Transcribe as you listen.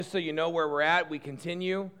Just so you know where we're at, we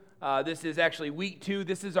continue. This is actually week 2.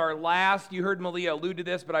 This is our last. You heard Malia allude to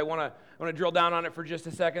this, but I want to drill down on it for just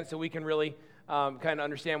a second so we can really kind of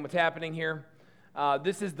understand what's happening here.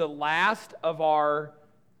 This is the last of our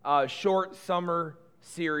short summer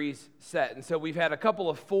series set, and so we've had a couple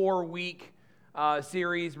of 4-week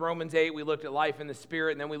series. Romans 8, we looked at life in the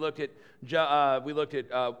Spirit, and then we looked at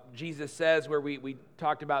Jesus Says, where we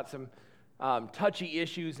talked about some touchy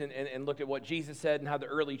issues and looked at what Jesus said and how the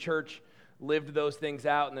early church lived those things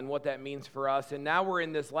out and then what that means for us. And now we're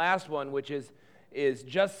in this last one, which is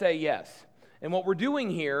just say yes. And what we're doing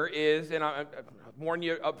here is, and I warn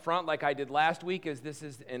you up front like I did last week, is this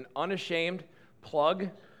is an unashamed plug.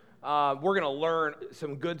 We're going to learn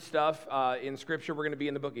some good stuff in Scripture. We're going to be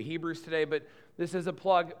in the book of Hebrews today, but this is a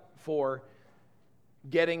plug for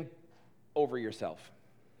getting over yourself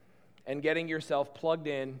and getting yourself plugged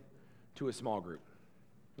in to a small group.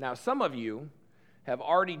 Now, some of you have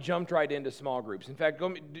already jumped right into small groups. In fact,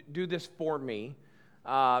 go do this for me.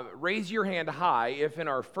 Raise your hand high if in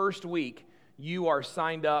our first week you are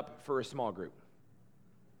signed up for a small group.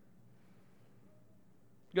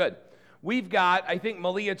 Good. We've got, I think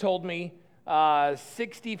Malia told me,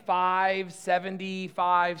 65,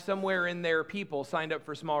 75, somewhere in there, people signed up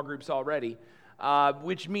for small groups already,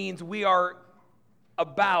 which means we are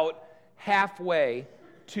about halfway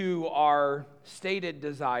to our stated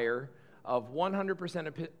desire of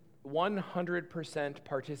 100%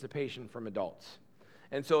 participation from adults.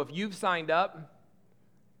 And so if you've signed up,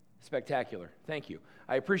 spectacular. Thank you.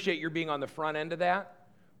 I appreciate your being on the front end of that,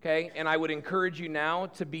 okay? And I would encourage you now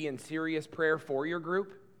to be in serious prayer for your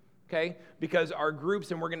group, okay? Because our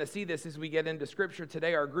groups, and we're going to see this as we get into Scripture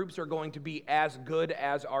today, our groups are going to be as good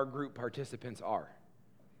as our group participants are.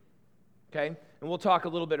 Okay? And we'll talk a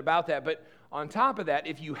little bit about that. But on top of that,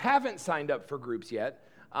 if you haven't signed up for groups yet,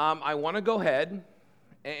 I want to go ahead,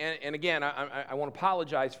 and again, I want to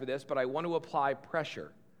apologize for this, but I want to apply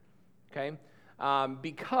pressure, okay?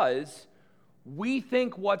 Because we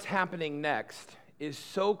think what's happening next is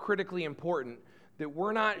so critically important that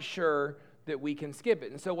we're not sure that we can skip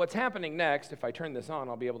it. And so what's happening next, if I turn this on,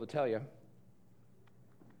 I'll be able to tell you.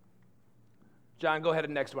 John, go ahead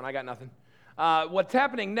and next one. I got nothing. What's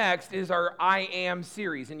happening next is our I Am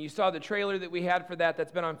series, and you saw the trailer that we had for that.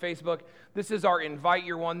 That's been on Facebook. This is our Invite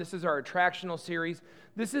Your One. This is our attractional series.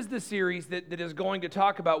 This is the series that is going to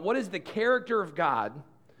talk about what is the character of God,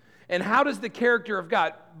 and how does the character of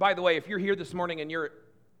God, by the way, if you're here this morning and you're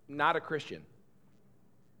not a Christian,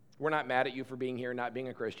 we're not mad at you for being here and not being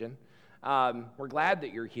a Christian. We're glad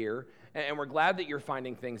that you're here, and we're glad that you're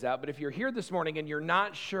finding things out. But if you're here this morning and you're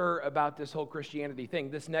not sure about this whole Christianity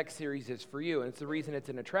thing, this next series is for you, and it's the reason it's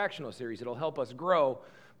an attractional series. It'll help us grow,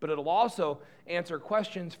 but it'll also answer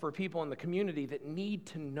questions for people in the community that need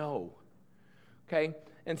to know, okay?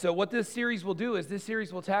 And so what this series will do is this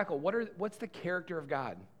series will tackle what's the character of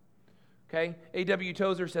God, okay? A.W.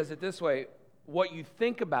 Tozer says it this way: what you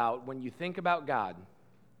think about when you think about God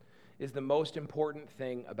is the most important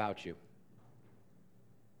thing about you.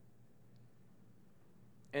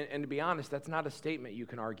 And to be honest, that's not a statement you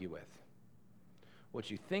can argue with. What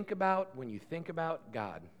you think about when you think about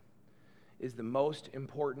God is the most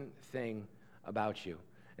important thing about you.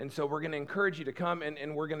 And so we're going to encourage you to come,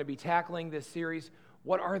 and we're going to be tackling this series.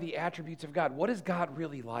 What are the attributes of God? What is God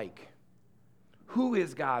really like? Who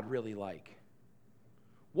is God really like?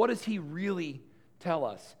 What does He really tell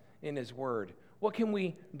us in His Word? What can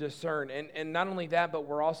we discern? And not only that, but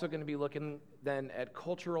we're also going to be looking then at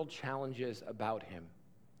cultural challenges about Him.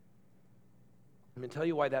 I'm going to tell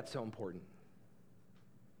you why that's so important.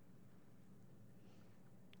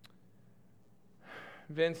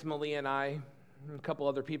 Vince, Malia, and I, and a couple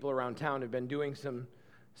other people around town have been doing some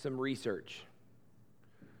research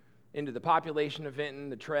into the population of Vinton,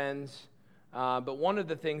 the trends. But one of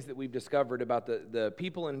the things that we've discovered about the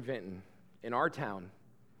people in Vinton, in our town,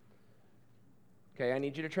 okay, I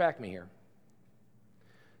need you to track me here.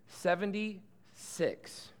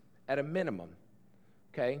 76, at a minimum,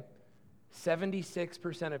 okay?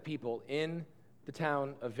 76% of people in the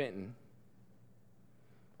town of Vinton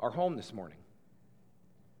are home this morning.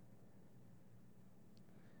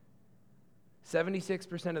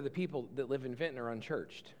 76% of the people that live in Vinton are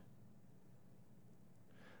unchurched.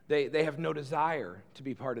 They have no desire to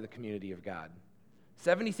be part of the community of God.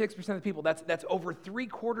 76% of the people, that's over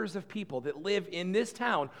 3/4 of people that live in this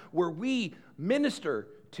town where we minister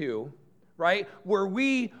to, right? Where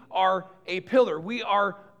we are a pillar. We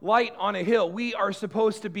are light on a hill. We are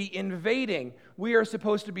supposed to be invading. We are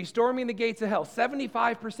supposed to be storming the gates of hell.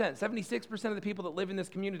 76% of the people that live in this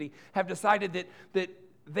community have decided that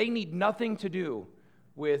they need nothing to do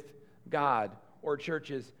with God or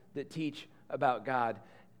churches that teach about God.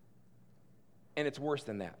 And it's worse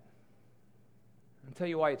than that. I'll tell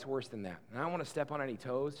you why it's worse than that. And I don't want to step on any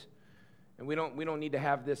toes. And we don't need to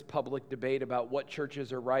have this public debate about what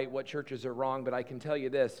churches are right, what churches are wrong. But I can tell you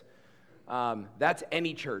this. That's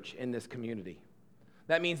any church in this community.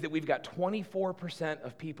 That means that we've got 24%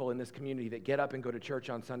 of people in this community that get up and go to church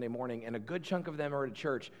on Sunday morning, and a good chunk of them are at a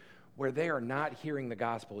church where they are not hearing the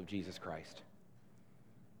gospel of Jesus Christ.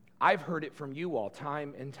 I've heard it from you all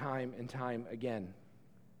time and time and time again.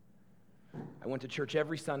 I went to church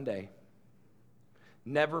every Sunday,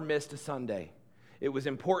 never missed a Sunday. It was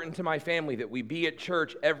important to my family that we be at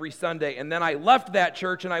church every Sunday, and then I left that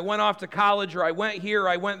church and I went off to college, or I went here, or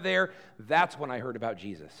I went there. That's when I heard about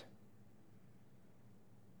Jesus.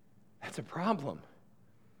 That's a problem.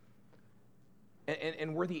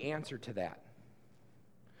 And we're the answer to that.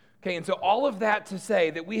 Okay, and so all of that to say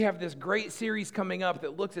that we have this great series coming up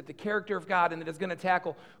that looks at the character of God and that is going to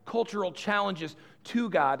tackle cultural challenges to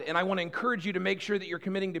God. And I want to encourage you to make sure that you're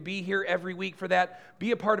committing to be here every week for that. Be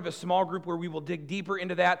a part of a small group where we will dig deeper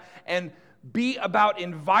into that, and be about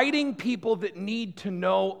inviting people that need to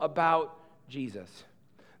know about Jesus,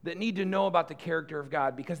 that need to know about the character of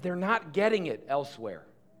God, because they're not getting it elsewhere.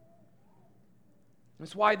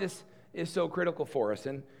 That's why this is so critical for us.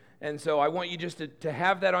 And so I want you just to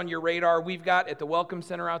have that on your radar. We've got, at the Welcome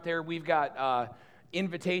Center out there, we've got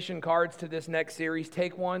invitation cards to this next series.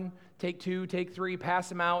 Take one, take two, take three, pass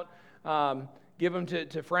them out. Give them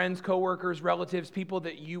to friends, coworkers, relatives, people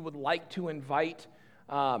that you would like to invite.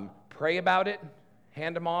 Pray about it.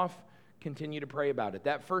 Hand them off. Continue to pray about it.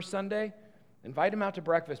 That first Sunday, invite them out to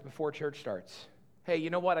breakfast before church starts. Hey, you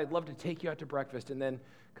know what? I'd love to take you out to breakfast and then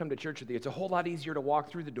come to church with you. It's a whole lot easier to walk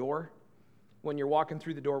through the door when you're walking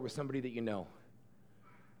through the door with somebody that you know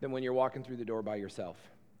than when you're walking through the door by yourself.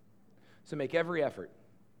 So make every effort,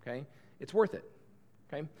 okay? It's worth it,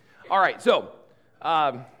 okay? All right, so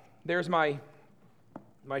there's my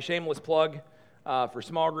shameless plug for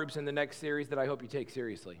small groups in the next series that I hope you take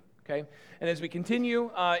seriously, okay? And as we continue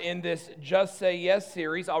in this Just Say Yes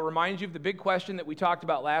series, I'll remind you of the big question that we talked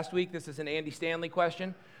about last week. This is an Andy Stanley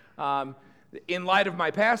question. In light of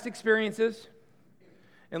my past experiences,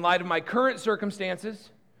 in light of my current circumstances,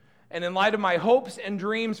 and in light of my hopes and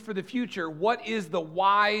dreams for the future, what is the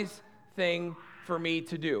wise thing for me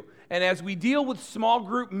to do? And as we deal with small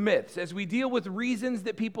group myths, as we deal with reasons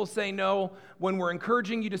that people say no when we're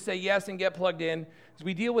encouraging you to say yes and get plugged in, as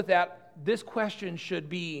we deal with that, this question should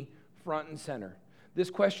be front and center. This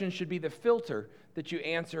question should be the filter that you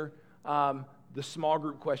answer the small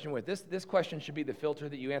group question with. This question should be the filter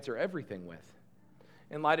that you answer everything with.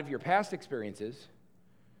 In light of your past experiences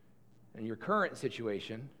and your current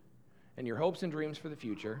situation and your hopes and dreams for the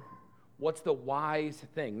future, what's the wise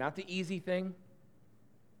thing? Not the easy thing,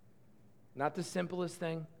 not the simplest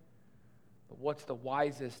thing, but what's the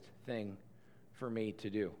wisest thing for me to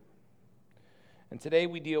do? And today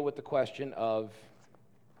we deal with the question of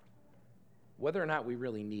whether or not we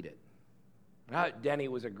really need it. Denny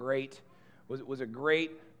was a great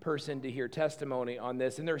person to hear testimony on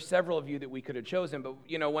this, and there are several of you that we could have chosen, but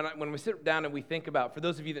you know, when we sit down and we think about, for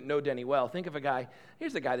those of you that know Denny well, think of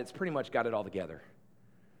here's a guy that's pretty much got it all together,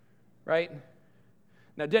 right?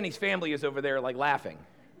 Now, Denny's family is over there like laughing.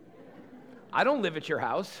 I don't live at your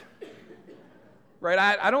house, right?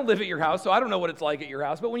 I don't live at your house, so I don't know what it's like at your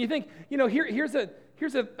house, but when you think, you know, here's a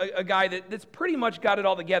guy that's pretty much got it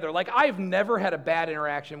all together. Like, I've never had a bad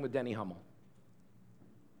interaction with Denny Hummel.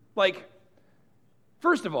 Like,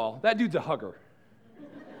 first of all, that dude's a hugger.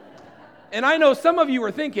 And I know some of you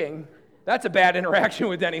are thinking, that's a bad interaction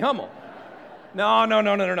with Denny Hummel.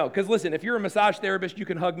 No. Because listen, if you're a massage therapist, you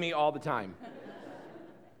can hug me all the time.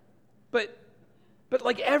 But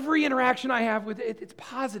like every interaction I have with it, it's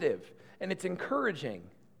positive and it's encouraging,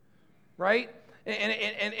 right?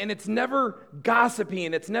 And it's never gossipy,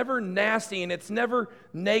 and it's never nasty, and it's never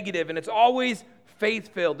negative, and it's always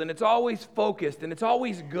faith-filled, and it's always focused, and it's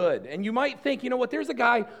always good. And you might think, you know what, there's a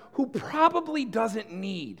guy who probably doesn't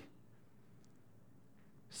need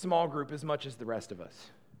small group as much as the rest of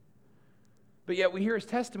us. But yet we hear his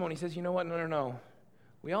testimony. He says, you know what, no.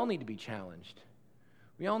 We all need to be challenged.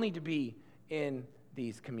 We all need to be in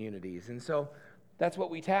these communities. And so that's what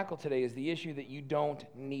we tackle today, is the issue that you don't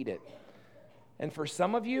need it. And for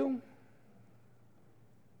some of you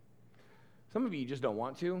just don't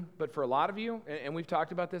want to, but for a lot of you, and we've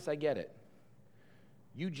talked about this, I get it.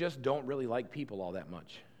 You just don't really like people all that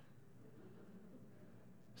much.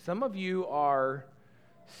 Some of you are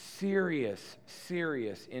serious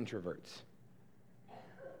introverts.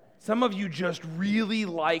 Some of you just really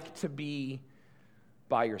like to be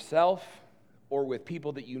by yourself or with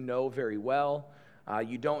people that you know very well.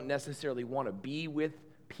 You don't necessarily want to be with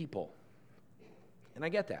people. And I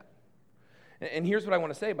get that. And here's what I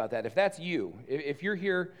want to say about that. If that's you, if you're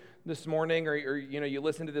here this morning or you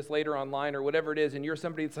listen to this later online or whatever it is, and you're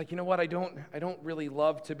somebody that's like, you know what, I don't really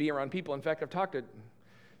love to be around people. In fact, I've talked to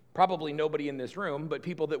probably nobody in this room, but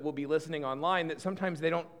people that will be listening online that sometimes they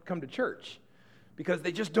don't come to church because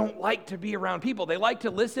they just don't like to be around people. They like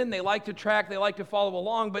to listen, they like to track, they like to follow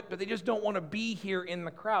along, but they just don't want to be here in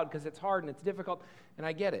the crowd because it's hard and it's difficult, and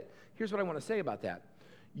I get it. Here's what I want to say about that.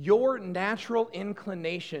 Your natural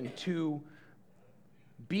inclination to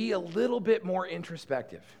be a little bit more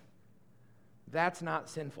introspective, that's not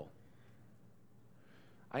sinful.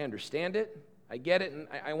 I understand it, I get it, and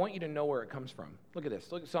I want you to know where it comes from. Look at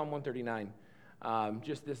this. Look at Psalm 139,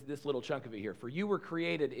 just this little chunk of it here. For you were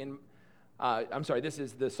created in, this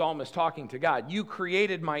is the psalmist talking to God. You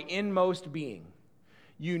created my inmost being.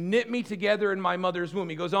 You knit me together in my mother's womb.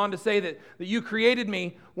 He goes on to say that you created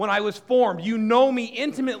me when I was formed. You know me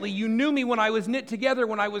intimately. You knew me when I was knit together,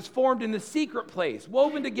 when I was formed in the secret place,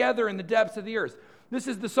 woven together in the depths of the earth. This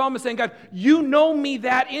is the psalmist saying, God, you know me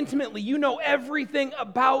that intimately. You know everything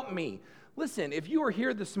about me. Listen, if you are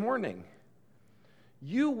here this morning,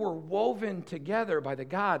 you were woven together by the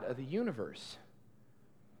God of the universe.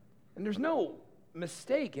 And there's no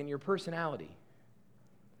mistake in your personality.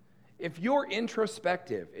 If you're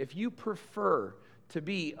introspective, if you prefer to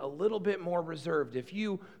be a little bit more reserved, if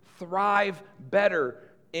you thrive better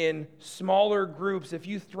in smaller groups, if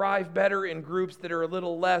you thrive better in groups that are a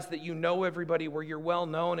little less, that you know everybody, where you're well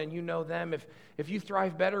known and you know them, if you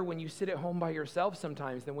thrive better when you sit at home by yourself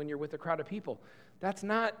sometimes than when you're with a crowd of people, that's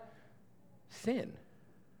not sin.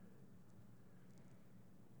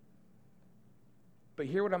 But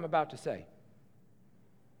hear what I'm about to say.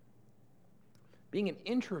 Being an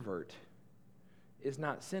introvert is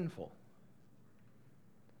not sinful.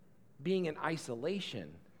 Being in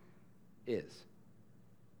isolation is.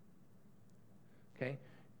 Okay?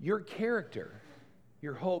 Your character,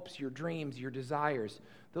 your hopes, your dreams, your desires,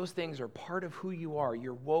 those things are part of who you are.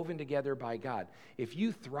 You're woven together by God. If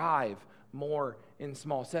you thrive more in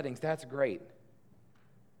small settings, that's great.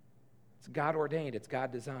 It's God ordained, it's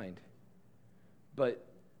God designed. But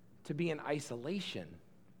to be in isolation,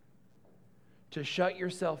 to shut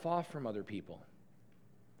yourself off from other people,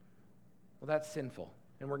 well, that's sinful.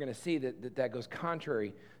 And we're going to see that goes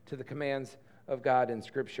contrary to the commands of God in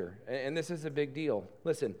Scripture. And this is a big deal.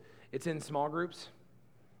 Listen, it's in small groups.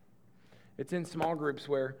 It's in small groups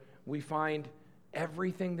where we find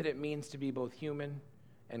everything that it means to be both human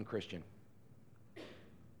and Christian.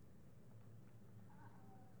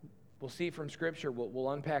 We'll see from Scripture, we'll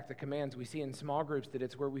unpack the commands. We see in small groups that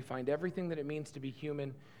it's where we find everything that it means to be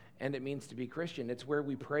human and it means to be Christian. It's where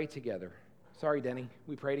we pray together. Sorry, Denny,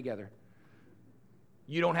 we pray together.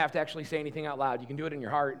 You don't have to actually say anything out loud. You can do it in your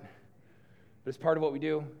heart. But it's part of what we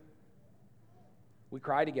do. We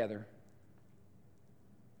cry together.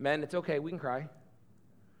 Men, it's okay, we can cry.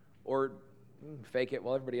 Or fake it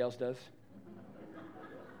while everybody else does.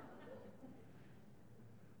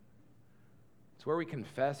 It's where we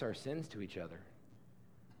confess our sins to each other.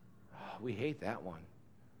 Oh, we hate that one.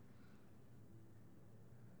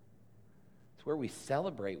 It's where we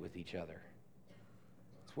celebrate with each other.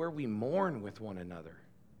 It's where we mourn with one another.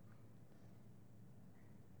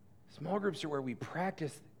 Small groups are where we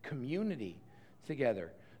practice community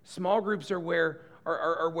together. Small groups are where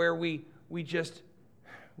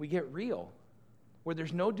we get real, where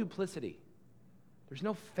there's no duplicity, there's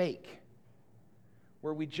no fake,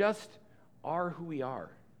 where we just are who we are.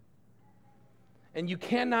 And you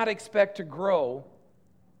cannot expect to grow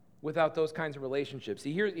without those kinds of relationships.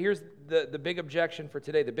 See, here's the big objection for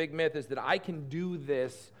today. The big myth is that I can do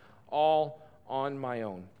this all on my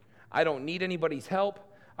own. I don't need anybody's help.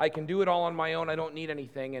 I can do it all on my own. I don't need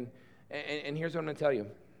anything. And here's what I'm going to tell you.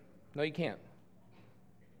 No, you can't.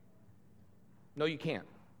 No, you can't.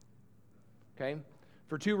 Okay?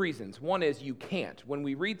 For two reasons. One is you can't. When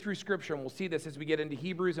we read through Scripture, and we'll see this as we get into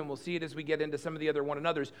Hebrews, and we'll see it as we get into some of the other one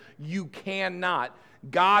another's, you cannot.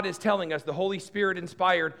 God is telling us, the Holy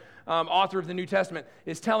Spirit-inspired author of the New Testament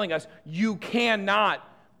is telling us, you cannot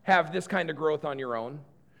have this kind of growth on your own.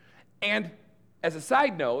 And as a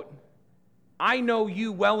side note, I know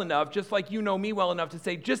you well enough, just like you know me well enough to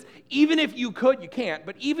say, just even if you could, you can't,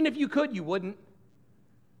 but even if you could, you wouldn't.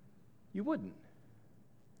 You wouldn't.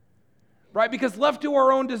 Right? Because left to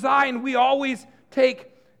our own design, we always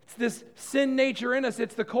take, it's this sin nature in us,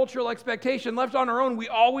 it's the cultural expectation. Left on our own, we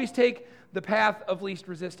always take the path of least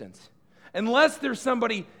resistance. Unless there's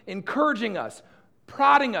somebody encouraging us,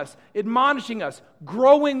 prodding us, admonishing us,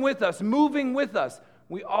 growing with us, moving with us,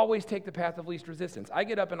 we always take the path of least resistance. I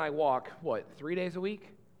get up and I walk, 3 days a week?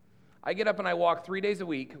 I get up and I walk 3 days a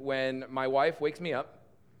week when my wife wakes me up,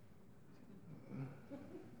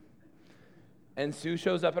 and Sue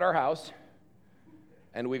shows up at our house,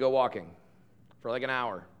 and we go walking for like an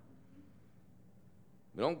hour.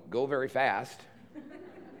 We don't go very fast,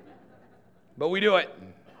 but we do it.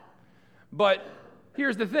 But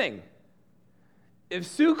here's the thing. If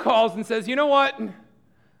Sue calls and says, you know what,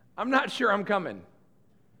 I'm not sure I'm coming,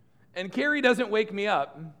 and Carrie doesn't wake me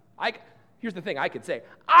up, here's the thing I could say.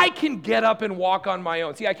 I can get up and walk on my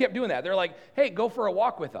own. See, I kept doing that. They're like, hey, go for a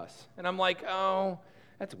walk with us. And I'm like, oh,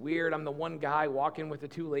 that's weird. I'm the one guy walking with the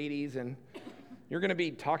two ladies, and you're going to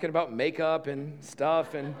be talking about makeup and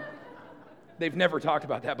stuff, and they've never talked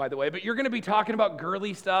about that, by the way, but you're going to be talking about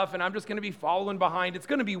girly stuff, and I'm just going to be following behind. It's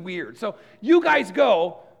going to be weird. So you guys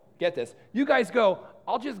go, get this, you guys go,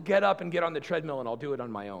 I'll just get up and get on the treadmill, and I'll do it on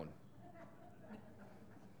my own.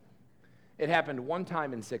 It happened one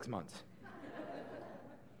time in 6 months.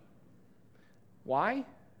 Why?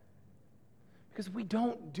 Because we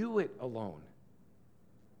don't do it alone.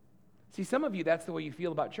 See, some of you, that's the way you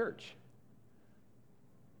feel about church.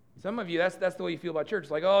 Some of you, that's the way you feel about church.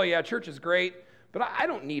 It's like, oh yeah, church is great, but I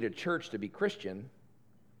don't need a church to be Christian.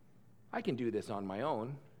 I can do this on my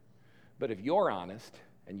own. But if you're honest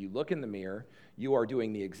and you look in the mirror, you are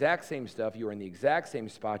doing the exact same stuff. You are in the exact same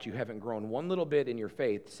spot. You haven't grown one little bit in your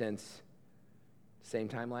faith since the same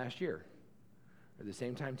time last year or the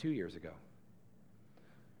same time 2 years ago.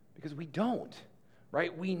 Because we don't,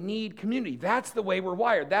 right? We need community. That's the way we're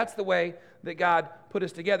wired. That's the way that God put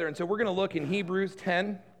us together. And so we're going to look in Hebrews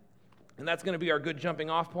 10, and that's going to be our good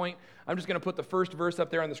jumping off point. I'm just going to put the first verse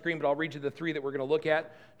up there on the screen, but I'll read you the three that we're going to look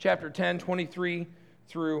at. Chapter 10, 23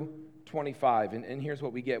 through 25. And here's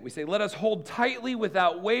what we get. We say, let us hold tightly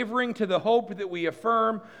without wavering to the hope that we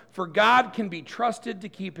affirm, for God can be trusted to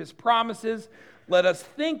keep his promises. Let us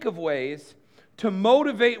think of ways to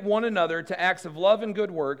motivate one another to acts of love and good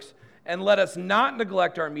works, and let us not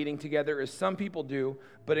neglect our meeting together as some people do,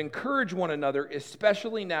 but encourage one another,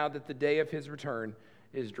 especially now that the day of his return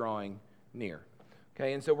is drawing near.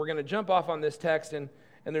 Okay, and so we're going to jump off on this text, and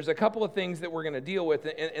there's a couple of things that we're going to deal with.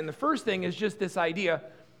 And the first thing is just this idea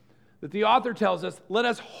that the author tells us, let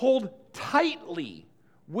us hold tightly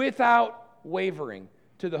without wavering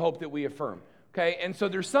to the hope that we affirm. Okay, and so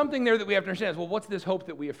there's something there that we have to understand is, well, what's this hope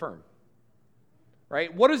that we affirm?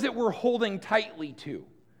 Right? What is it we're holding tightly to?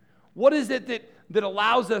 What is it that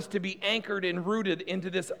allows us to be anchored and rooted into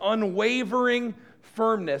this unwavering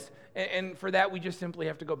firmness? And for that, we just simply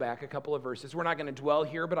have to go back a couple of verses. We're not going to dwell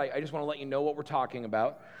here, but I just want to let you know what we're talking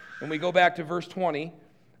about. When we go back to verse 20,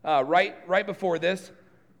 right before this,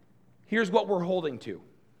 here's what we're holding to.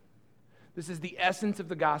 This is the essence of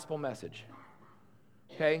the gospel message.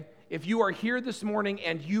 Okay? If you are here this morning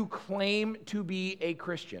and you claim to be a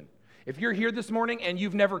Christian, if you're here this morning and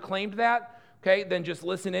you've never claimed that, okay, then just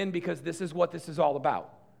listen in, because this is what this is all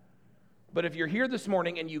about. But if you're here this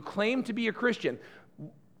morning and you claim to be a Christian,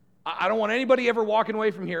 I don't want anybody ever walking away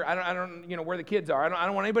from here. I don't where the kids are. I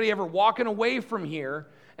don't want anybody ever walking away from here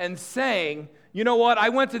and saying, you know what, I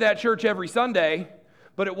went to that church every Sunday,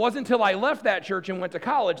 but it wasn't until I left that church and went to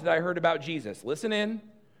college that I heard about Jesus. Listen in,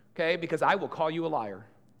 okay, because I will call you a liar.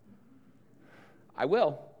 I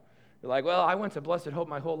will. You're like, well, I went to Blessed Hope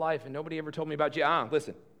my whole life and nobody ever told me about Jesus.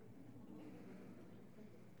 Listen.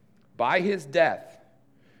 By his death,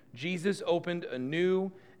 Jesus opened a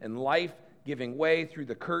new and life-giving way through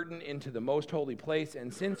the curtain into the most holy place.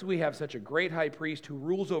 And since we have such a great high priest who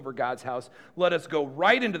rules over God's house, let us go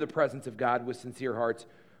right into the presence of God with sincere hearts,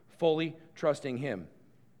 fully trusting him.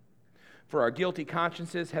 For our guilty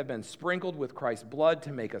consciences have been sprinkled with Christ's blood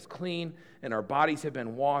to make us clean, and our bodies have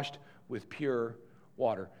been washed with pure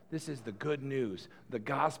water. This is the good news, the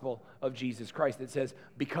gospel of Jesus Christ that says,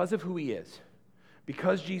 because of who he is,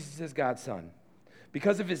 because Jesus is God's son,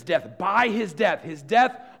 because of his death, by his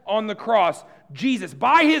death on the cross, Jesus,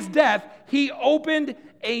 by his death, he opened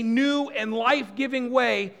a new and life-giving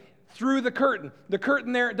way through the curtain. The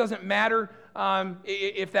curtain there, it doesn't matter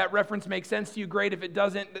if that reference makes sense to you, great. If it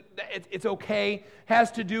doesn't, it's okay.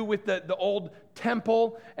 Has to do with the old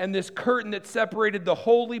temple and this curtain that separated the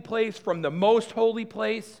holy place from the most holy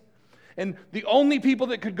place. And the only people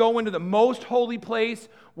that could go into the most holy place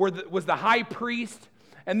was the high priest,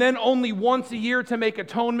 and then only once a year to make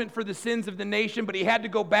atonement for the sins of the nation, but he had to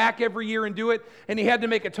go back every year and do it, and he had to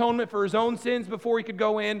make atonement for his own sins before he could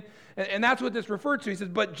go in, and that's what this referred to. He says,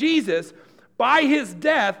 but Jesus, by his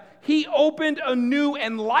death, he opened a new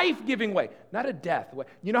and life-giving way, not a death way.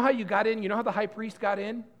 You know how you got in? You know how the high priest got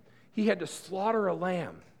in? He had to slaughter a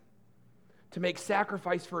lamb to make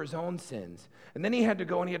sacrifice for his own sins. And then he had to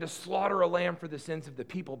go and he had to slaughter a lamb for the sins of the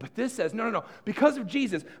people. But this says, no. Because of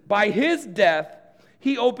Jesus, by his death,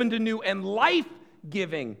 he opened a new and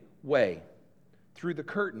life-giving way through the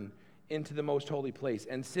curtain into the most holy place.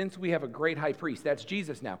 And since we have a great high priest, that's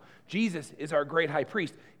Jesus now. Jesus is our great high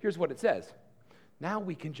priest. Here's what it says. Now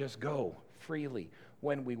we can just go freely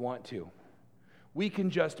when we want to. We can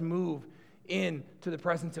just move into the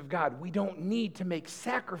presence of God. We don't need to make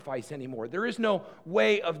sacrifice anymore. There is no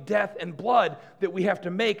way of death and blood that we have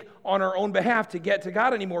to make on our own behalf to get to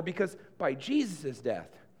God anymore, because by Jesus' death,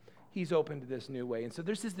 he's opened this new way. And so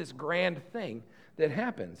this is this grand thing that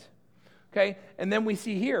happens. Okay? And then we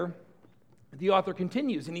see here, the author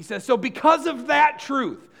continues, and he says, so because of that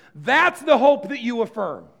truth, that's the hope that you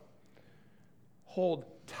affirm. Hold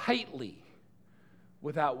tightly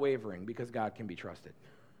without wavering, because God can be trusted.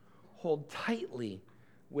 Hold tightly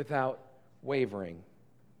without wavering.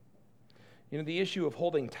 You know, the issue of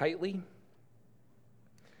holding tightly,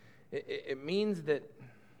 it means that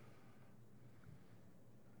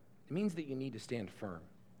you need to stand firm.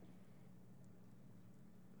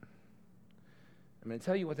 I'm going to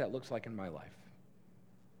tell you what that looks like in my life.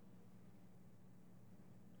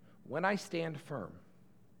 When I stand firm,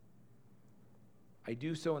 I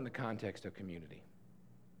do so in the context of community.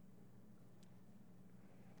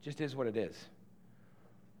 Just is what it is.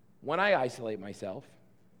 When I isolate myself,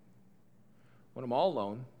 when I'm all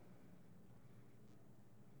alone,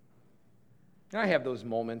 and I have those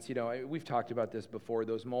moments, we've talked about this before,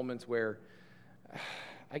 those moments where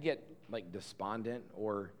I get like despondent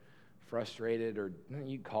or frustrated, or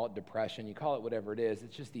you call it depression, you call it whatever it is.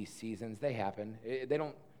 It's just these seasons. They happen.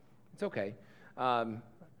 It's okay.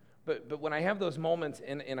 But when I have those moments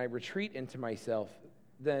and I retreat into myself,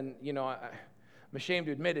 then, I'm ashamed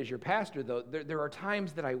to admit, as your pastor, though, there are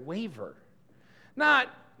times that I waver. Not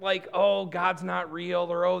like, oh, God's not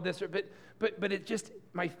real, or oh, this, but it just,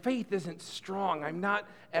 my faith isn't strong. I'm not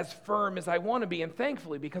as firm as I want to be. And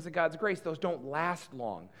thankfully, because of God's grace, those don't last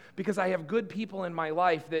long. Because I have good people in my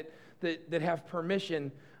life that have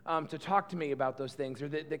permission to talk to me about those things, or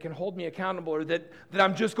that can hold me accountable, or that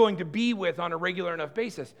I'm just going to be with on a regular enough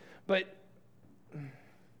basis. But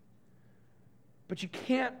you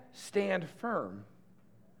can't stand firm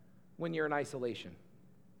when you're in isolation.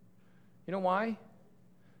 You know why?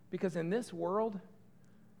 Because in this world,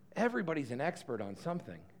 everybody's an expert on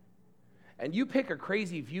something. And you pick a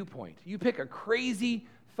crazy viewpoint, you pick a crazy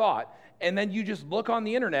thought, and then you just look on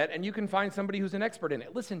the internet and you can find somebody who's an expert in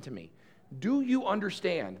it. Listen to me. Do you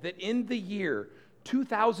understand that in the year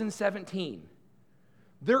 2017,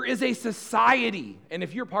 there is a society, and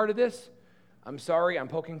if you're part of this, I'm sorry, I'm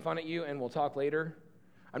poking fun at you, and we'll talk later.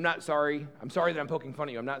 I'm not sorry. I'm sorry that I'm poking fun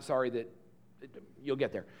at you. I'm not sorry that you'll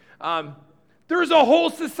get there. There's a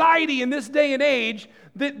whole society in this day and age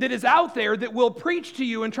that is out there that will preach to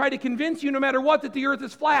you and try to convince you no matter what that the earth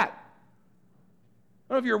is flat.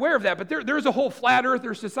 I don't know if you're aware of that, but there's a whole flat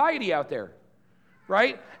earther society out there,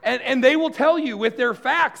 right? And they will tell you with their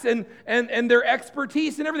facts and their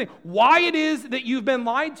expertise and everything why it is that you've been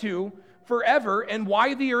lied to forever and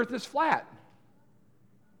why the earth is flat.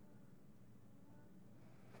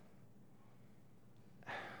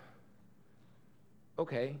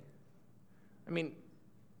 Okay. I mean,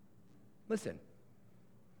 listen.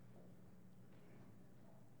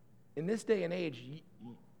 In this day and age,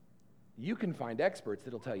 you can find experts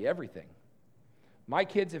that'll tell you everything. My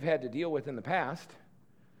kids have had to deal with in the past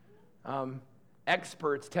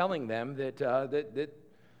experts telling them that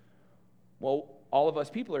all of us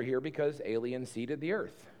people are here because aliens seeded the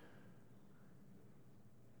earth.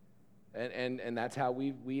 And that's how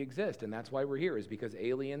we exist, and that's why we're here, is because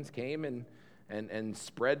aliens came and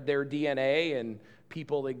spread their DNA, and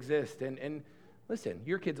people exist. And listen,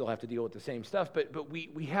 your kids will have to deal with the same stuff, but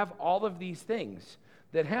we have all of these things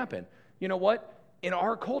that happen. You know what? In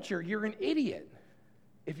our culture, you're an idiot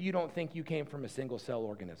if you don't think you came from a single-cell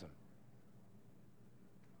organism.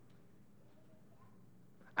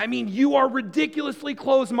 I mean, you are ridiculously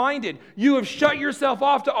close-minded. You have shut yourself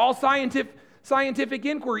off to all scientific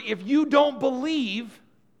inquiry if you don't believe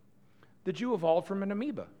that you evolved from an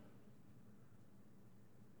amoeba.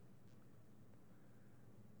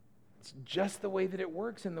 It's just the way that it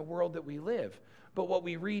works in the world that we live. But what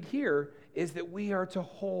we read here is that we are to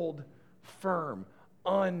hold firm,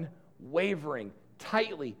 unwavering,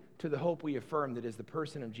 tightly to the hope we affirm, that is the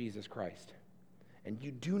person of Jesus Christ. And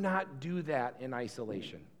you do not do that in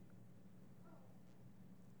isolation.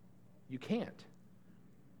 You can't.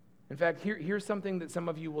 In fact, here's something that some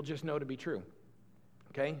of you will just know to be true.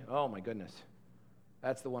 Okay? Oh my goodness.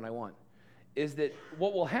 That's the one I want. Is that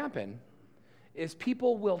what will happen is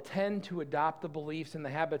people will tend to adopt the beliefs and the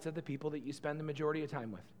habits of the people that you spend the majority of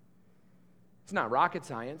time with. It's not rocket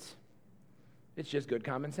science. It's just good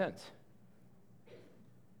common sense.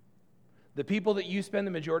 The people that you spend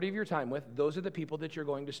the majority of your time with, those are the people that you're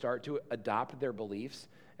going to start to adopt their beliefs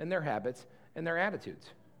and their habits and their attitudes.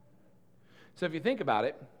 So if you think about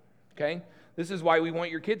it, okay, this is why we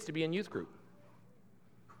want your kids to be in youth group.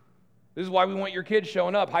 This is why we want your kids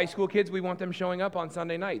showing up. High school kids, we want them showing up on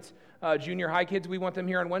Sunday nights. Junior high kids, we want them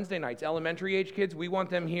here on Wednesday nights. Elementary age kids, we want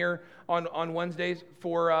them here on Wednesdays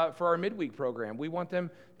for our midweek program. We want them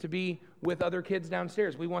to be with other kids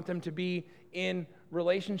downstairs. We want them to be in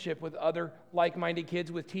relationship with other like-minded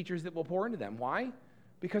kids with teachers that will pour into them. Why?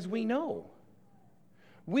 Because we know.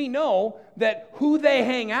 We know that who they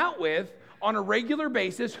hang out with on a regular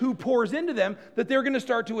basis, who pours into them, that they're going to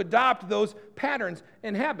start to adopt those patterns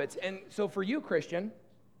and habits. And so for you, Christian,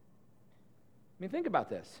 I mean, think about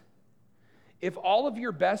this. If all of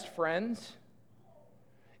your best friends,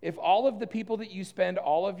 if all of the people that you spend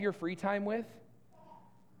all of your free time with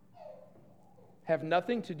have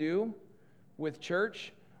nothing to do with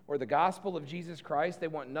church or the gospel of Jesus Christ, they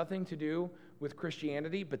want nothing to do with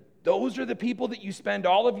Christianity, but those are the people that you spend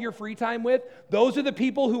all of your free time with. Those are the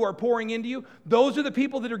people who are pouring into you. Those are the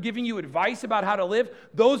people that are giving you advice about how to live.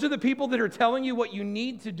 Those are the people that are telling you what you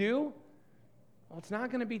need to do. Well, it's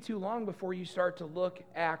not going to be too long before you start to look,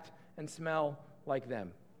 act, and smell like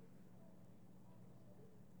them.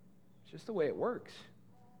 It's just the way it works.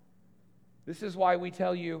 This is why we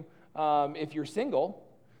tell you, if you're single,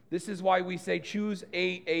 this is why we say choose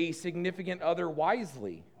a significant other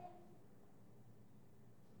wisely.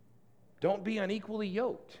 Don't be unequally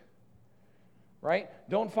yoked, right?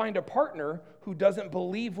 Don't find a partner who doesn't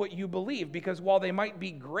believe what you believe, because while they might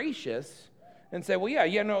be gracious and say, well,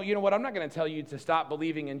 you know what, I'm not going to tell you to stop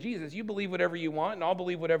believing in Jesus. You believe whatever you want, and I'll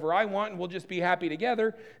believe whatever I want, and we'll just be happy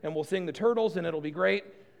together, and we'll sing the Turtles, and it'll be great.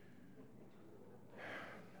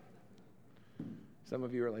 Some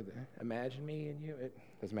of you are like, imagine me and you. It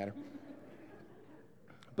doesn't matter.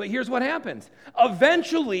 But here's what happens.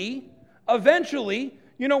 Eventually,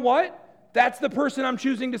 you know what? That's the person I'm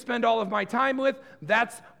choosing to spend all of my time with.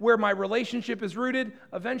 That's where my relationship is rooted.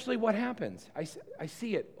 Eventually, what happens? I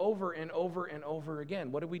see it over and over and over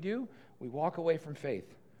again. What do? We walk away from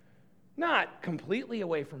faith. Not completely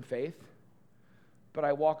away from faith, but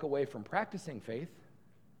I walk away from practicing faith.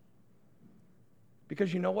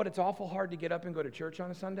 Because you know what? It's awful hard to get up and go to church on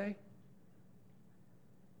a Sunday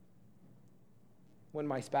when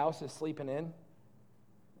my spouse is sleeping in.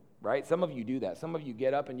 Right? Some of you do that. Some of you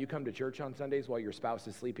get up and you come to church on Sundays while your spouse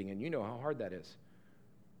is sleeping, and you know how hard that is.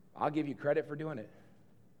 I'll give you credit for doing it.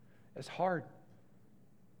 It's hard.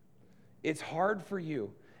 It's hard for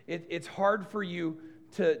you. It's hard for you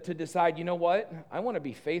to decide, you know what? I want to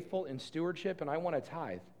be faithful in stewardship, and I want to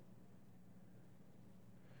tithe.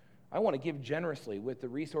 I want to give generously with the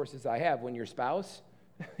resources I have when your spouse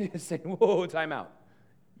is saying, whoa, time out.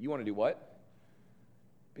 You want to do what?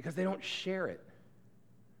 Because they don't share it.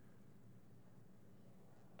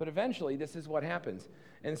 But eventually, this is what happens.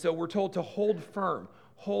 And so we're told to hold firm.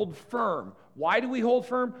 Hold firm. Why do we hold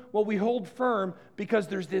firm? Well, we hold firm because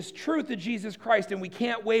there's this truth of Jesus Christ, and we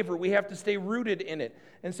can't waver. We have to stay rooted in it.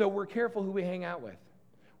 And so we're careful who we hang out with.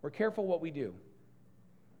 We're careful what we do.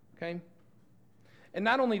 Okay? And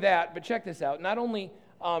not only that, but check this out. Not only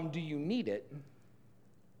do you need it,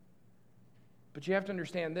 but you have to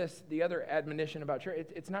understand this, the other admonition about church,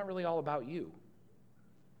 it's not really all about you.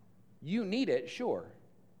 You need it, sure.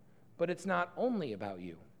 But it's not only about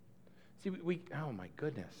you. See, oh my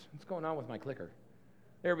goodness, what's going on with my clicker?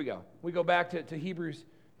 There we go. We go back to Hebrews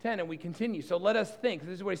 10 and we continue. So let us think.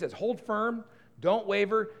 This is what he says. Hold firm, don't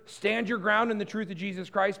waver, stand your ground in the truth of Jesus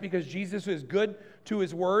Christ, because Jesus is good to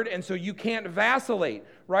his word, and so you can't vacillate,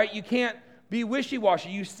 right? You can't be wishy-washy.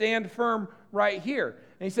 You stand firm right here.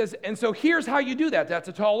 And he says, and so here's how you do that. That's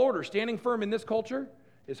a tall order. Standing firm in this culture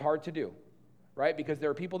is hard to do, right? Because there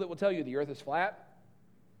are people that will tell you the earth is flat,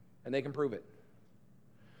 and they can prove it.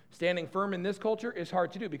 Standing firm in this culture is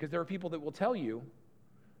hard to do because there are people that will tell you,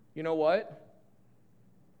 you know what?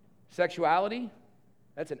 Sexuality,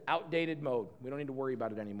 that's an outdated mode. We don't need to worry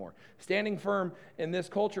about it anymore. Standing firm in this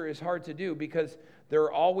culture is hard to do because there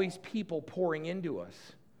are always people pouring into us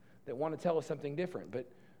that want to tell us something different. But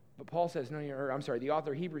Paul says, the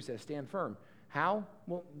author of Hebrews says, stand firm. How?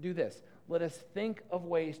 Well, do this. Let us think of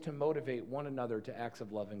ways to motivate one another to acts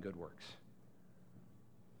of love and good works.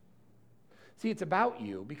 See, it's about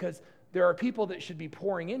you because there are people that should be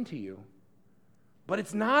pouring into you, but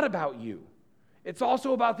it's not about you. It's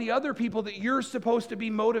also about the other people that you're supposed to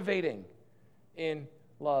be motivating in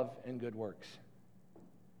love and good works.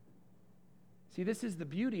 See, this is the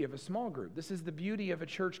beauty of a small group. This is the beauty of a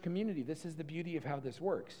church community. This is the beauty of how this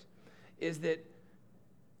works, is that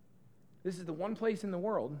this is the one place in the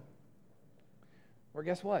world where,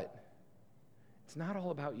 guess what? It's not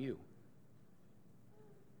all about you.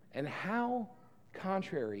 And how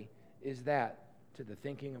contrary is that to the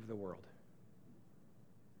thinking of the world?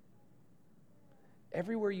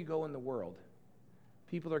 Everywhere you go in the world,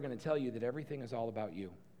 people are going to tell you that everything is all about you.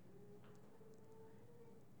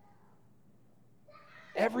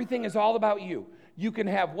 Everything is all about you. You can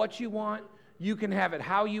have what you want. You can have it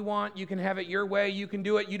how you want. You can have it your way. You can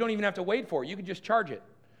do it. You don't even have to wait for it. You can just charge it,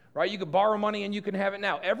 right? You could borrow money and you can have it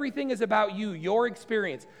now. Everything is about you, your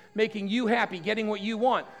experience, making you happy, getting what you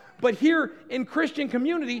want. But here in Christian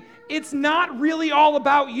community, it's not really all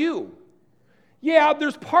about you. Yeah,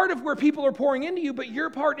 there's part of where people are pouring into you, but your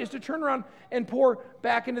part is to turn around and pour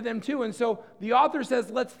back into them too. And so the author says,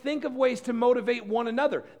 let's think of ways to motivate one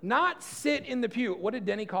another, not sit in the pew. What did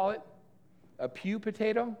Denny call it? A pew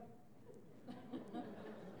potato?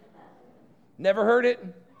 Never heard it?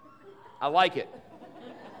 I like it.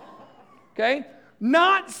 Okay?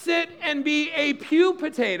 Not sit and be a pew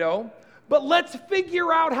potato, but let's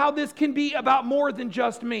figure out how this can be about more than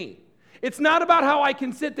just me. It's not about how I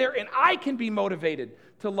can sit there and I can be motivated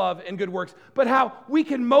to love and good works, but how we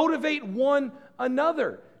can motivate one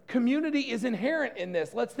another. Community is inherent in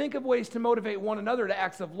this. Let's think of ways to motivate one another to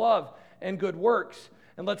acts of love and good works.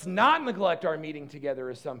 And let's not neglect our meeting together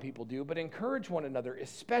as some people do, but encourage one another,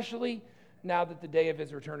 especially now that the day of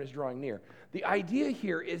his return is drawing near. The idea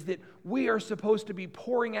here is that we are supposed to be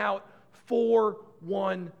pouring out for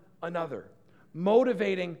one another,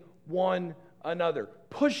 motivating one another,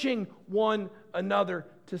 pushing one another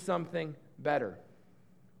to something better.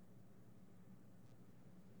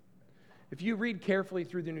 If you read carefully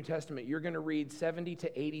through the New Testament, you're going to read 70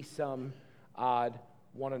 to 80 some odd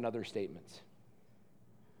one another statements.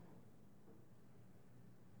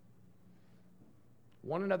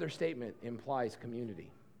 One another statement implies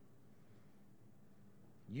community.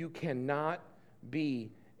 You cannot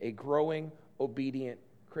be a growing, obedient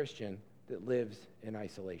Christian that lives in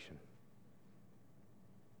isolation.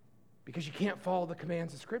 Because you can't follow the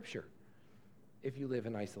commands of Scripture if you live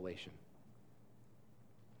in isolation.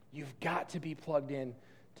 You've got to be plugged in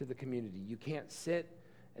to the community. You can't sit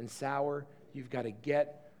and sour. You've got to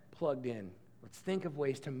get plugged in. Let's think of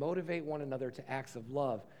ways to motivate one another to acts of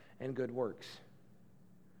love and good works.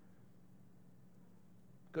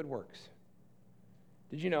 Good works.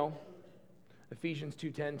 Did you know Ephesians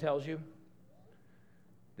 2:10 tells you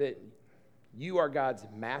that you are God's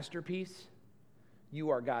masterpiece? You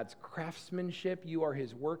are God's craftsmanship. You are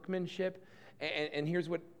his workmanship. And here's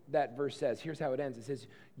what that verse says. Here's how it ends. It says,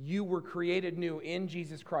 you were created new in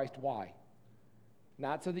Jesus Christ. Why?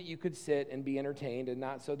 Not so that you could sit and be entertained, and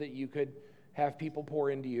not so that you could have people pour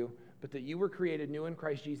into you, but that you were created new in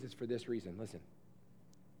Christ Jesus for this reason. Listen.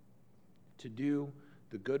 To do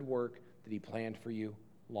the good work that he planned for you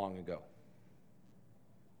long ago.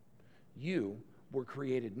 You were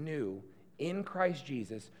created new in Christ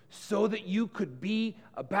Jesus so that you could be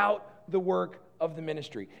about the work of the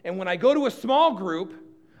ministry. And when I go to a small group,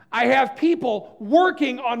 I have people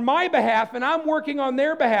working on my behalf and I'm working on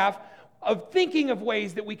their behalf of thinking of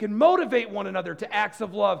ways that we can motivate one another to acts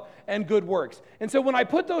of love and good works. And so when I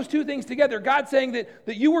put those two things together, God's saying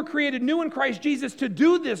that you were created new in Christ Jesus to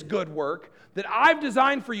do this good work that I've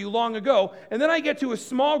designed for you long ago. And then I get to a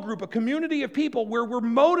small group, a community of people where we're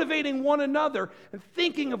motivating one another and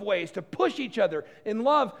thinking of ways to push each other in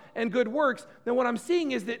love and good works. Then what I'm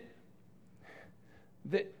seeing is that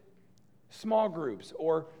small groups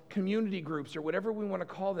or community groups or whatever we want to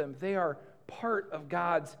call them, they are part of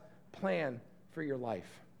God's plan for your life.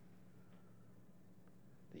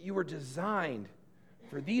 That you were designed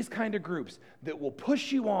for these kind of groups that will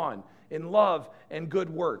push you on in love and good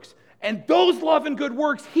works. And those love and good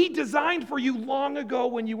works he designed for you long ago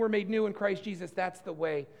when you were made new in Christ Jesus. That's the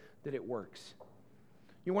way that it works.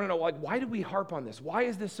 You want to know, why did we harp on this? Why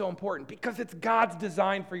is this so important? Because it's God's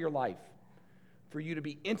design for your life. For you to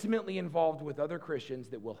be intimately involved with other Christians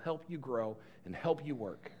that will help you grow and help you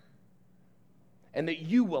work. And that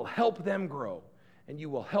you will help them grow and you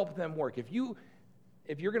will help them work. If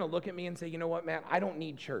you're going to look at me and say, you know what, Matt, I don't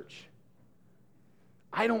need church.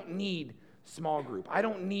 I don't need small group. I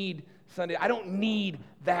don't need Sunday. I don't need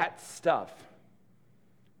that stuff.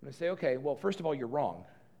 I'm going to say, okay, well, first of all, you're wrong.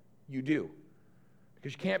 You do.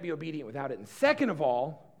 Because you can't be obedient without it. And second of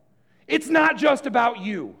all, it's not just about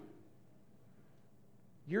you.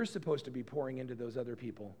 You're supposed to be pouring into those other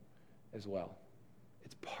people as well.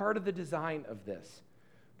 It's part of the design of this.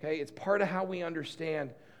 Okay? It's part of how we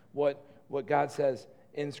understand what God says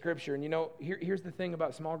in Scripture. And here's the thing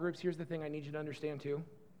about small groups. Here's the thing I need you to understand too.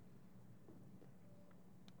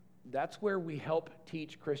 That's where we help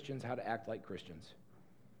teach Christians how to act like Christians.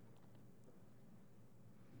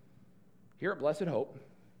 Here at Blessed Hope,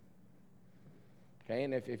 okay,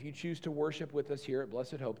 and if you choose to worship with us here at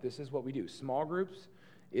Blessed Hope, this is what we do. Small groups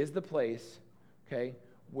is the place, okay,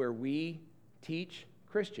 where we teach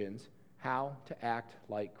Christians how to act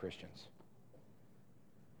like Christians.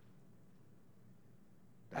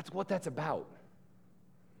 That's what that's about.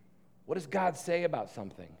 What does God say about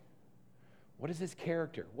something? What is his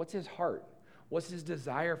character? What's his heart? What's his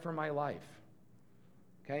desire for my life?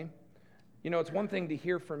 Okay? It's one thing to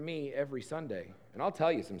hear from me every Sunday, and I'll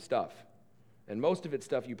tell you some stuff. And most of it's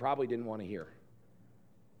stuff you probably didn't want to hear.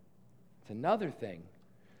 It's another thing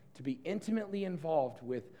to be intimately involved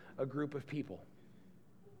with a group of people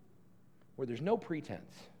where there's no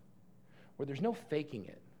pretense, where there's no faking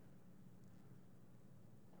it.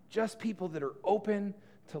 Just people that are open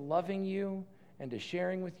to loving you and to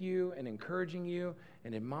sharing with you and encouraging you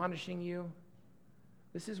and admonishing you.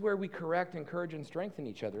 This is where we correct, encourage, and strengthen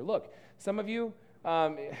each other. Look, some of you,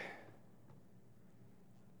 small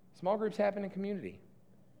groups happen in community.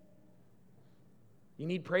 You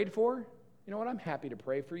need prayed for? You know what? I'm happy to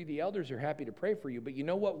pray for you. The elders are happy to pray for you. But you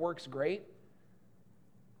know what works great?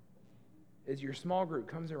 Is your small group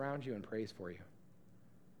comes around you and prays for you.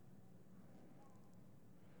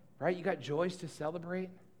 Right? You got joys to celebrate.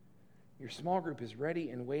 Your small group is ready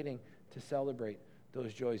and waiting to celebrate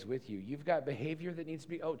those joys with you. You've got behavior that needs to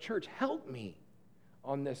be, church, help me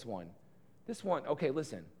on this one. This one, okay,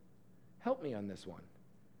 listen. Help me on this one.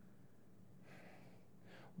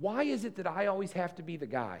 Why is it that I always have to be the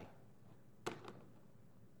guy?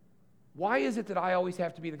 Why is it that I always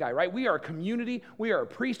have to be the guy, right? We are a community. We are a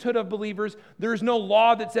priesthood of believers. There's no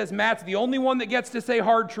law that says Matt's the only one that gets to say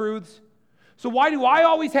hard truths. So why do I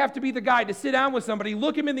always have to be the guy to sit down with somebody,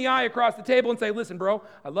 look him in the eye across the table and say, listen, bro,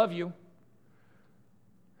 I love you,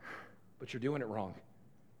 but you're doing it wrong.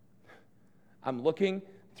 I'm looking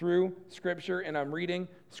through Scripture and I'm reading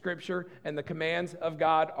Scripture and the commands of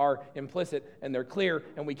God are implicit and they're clear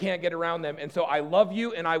and we can't get around them. And so I love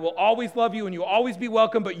you and I will always love you and you'll always be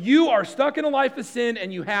welcome, but you are stuck in a life of sin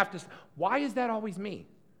and you have to. Why is that always me?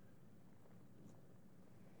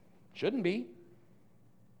 Shouldn't be.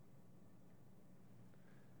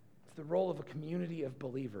 It's the role of a community of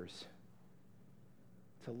believers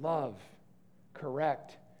to love,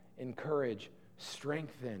 correct, encourage,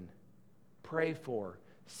 strengthen, pray for,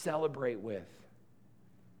 celebrate with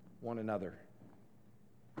one another.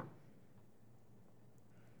 The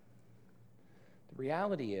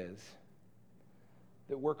reality is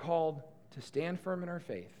that we're called to stand firm in our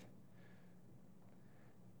faith.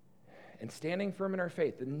 And standing firm in our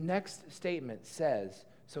faith, the next statement says,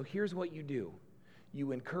 so here's what you do.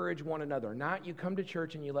 You encourage one another. Not you come to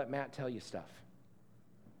church and you let Matt tell you stuff.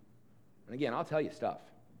 And again, I'll tell you stuff.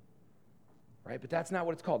 Right? But that's not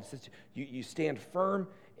what it's called. It says you stand firm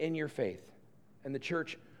in your faith. And the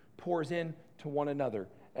church pours in to one another.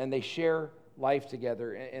 And they share life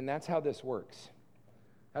together. And that's how this works.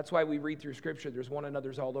 That's why we read through Scripture. There's one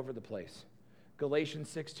another's all over the place. Galatians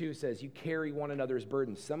 6:2 says, you carry one another's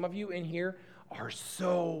burdens. Some of you in here are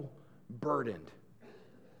so burdened.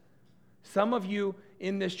 Some of you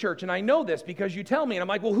in this church, and I know this because you tell me, and I'm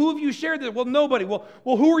like, well, who have you shared this? Well, nobody. Well,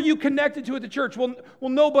 who are you connected to at the church? Well,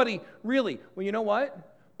 nobody, really. Well, you know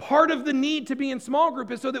what? Part of the need to be in small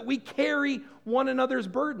group is so that we carry one another's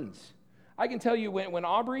burdens. I can tell you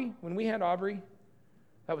when we had Aubrey,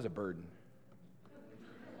 that was a burden.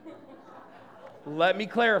 Let me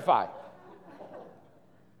clarify.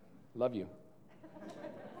 Love you.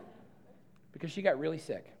 Because she got really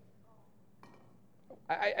sick.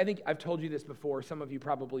 I think I've told you this before. Some of you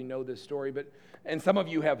probably know this story, and some of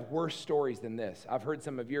you have worse stories than this. I've heard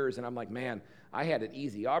some of yours, and I'm like, man, I had it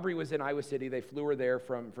easy. Aubrey was in Iowa City. They flew her there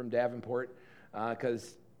from Davenport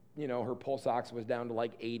because, her pulse ox was down to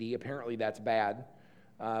like 80. Apparently that's bad.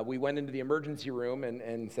 We went into the emergency room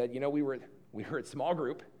and said, we were at small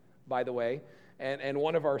group, by the way, and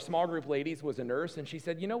one of our small group ladies was a nurse, and she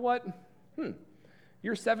said, you know what?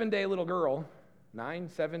 Your 7-day little girl, 9,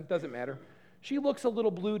 7, doesn't matter. She looks a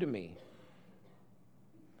little blue to me.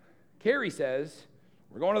 Carrie says,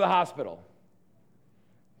 we're going to the hospital.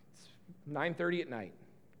 It's 9:30 at night.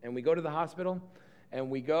 And we go to the hospital,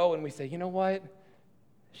 and we go and we say, you know what?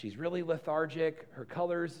 She's really lethargic. Her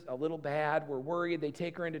color's a little bad. We're worried. They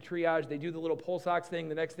take her into triage. They do the little pulse ox thing.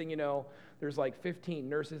 The next thing you know, there's like 15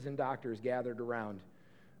 nurses and doctors gathered around.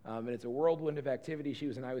 And it's a whirlwind of activity. She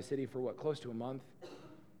was in Iowa City for, close to a month.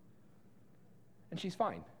 And she's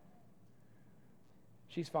fine.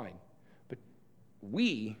 She's fine.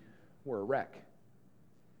 we were a wreck.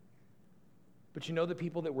 But you know the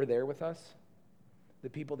people that were there with us? The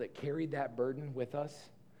people that carried that burden with us?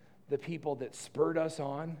 The people that spurred us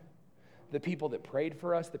on? The people that prayed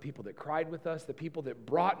for us? The people that cried with us? The people that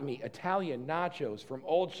brought me Italian nachos from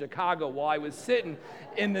old Chicago while I was sitting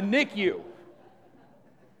in the NICU?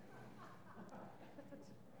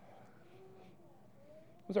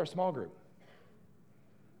 It was our small group.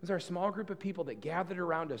 It was our small group of people that gathered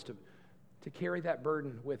around us to carry that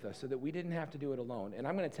burden with us so that we didn't have to do it alone. And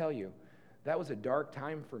I'm going to tell you, that was a dark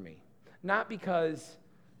time for me. Not because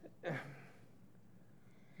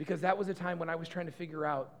that was a time when I was trying to figure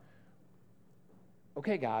out,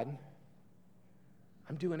 okay, God,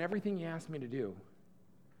 I'm doing everything you asked me to do.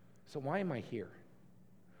 So why am I here?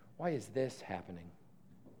 Why is this happening?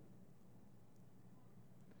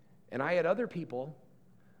 And I had other people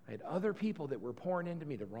that were pouring into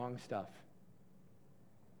me the wrong stuff.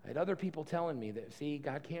 I had other people telling me that, see,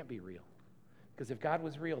 God can't be real. Because if God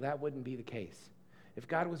was real, that wouldn't be the case. If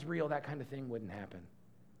God was real, that kind of thing wouldn't happen.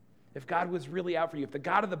 If God was really out for you, if the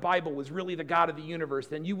God of the Bible was really the God of the universe,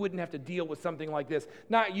 then you wouldn't have to deal with something like this.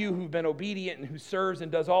 Not you who've been obedient and who serves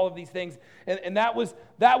and does all of these things. And that was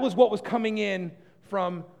what was coming in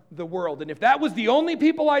from the world. And if that was the only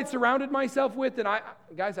people I'd surrounded myself with, then I'd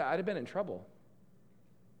have been in trouble.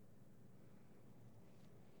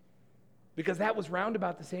 Because that was round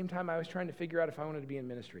about the same time I was trying to figure out if I wanted to be in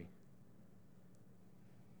ministry.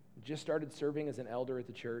 I just started serving as an elder at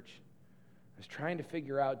the church. I was trying to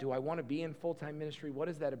figure out, do I want to be in full-time ministry? What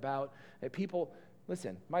is that about?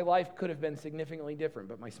 Listen, my life could have been significantly different,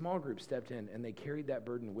 but my small group stepped in and they carried that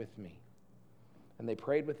burden with me. And they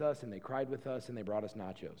prayed with us and they cried with us and they brought us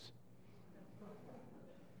nachos.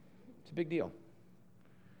 It's a big deal.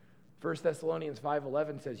 1 Thessalonians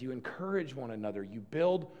 5:11 says, you encourage one another, you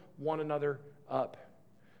build one another up.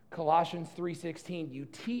 Colossians 3:16, you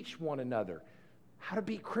teach one another how to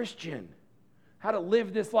be Christian, how to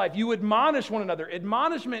live this life. You admonish one another.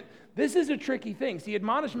 Admonishment, this is a tricky thing. See,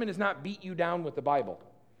 admonishment is not beat you down with the Bible.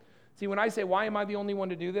 See, when I say, why am I the only one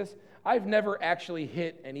to do this? I've never actually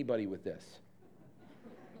hit anybody with this.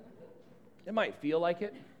 It might feel like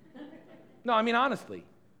it. No, I mean, honestly.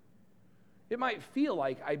 It might feel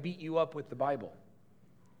like I beat you up with the Bible.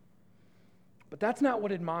 But that's not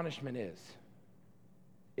what admonishment is.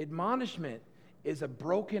 Admonishment is a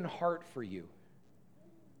broken heart for you.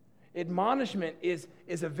 Admonishment is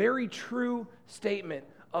a very true statement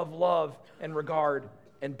of love and regard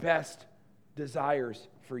and best desires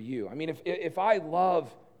for you. I mean, if I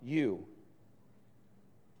love you,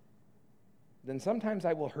 then sometimes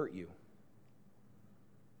I will hurt you.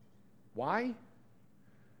 Why?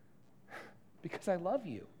 Because I love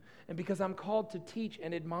you and because I'm called to teach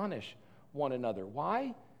and admonish one another.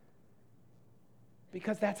 Why?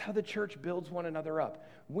 Because that's how the church builds one another up.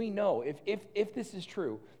 We know, if this is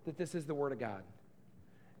true, that this is the Word of God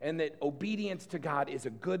and that obedience to God is a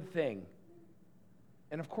good thing,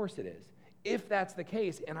 and of course it is. If that's the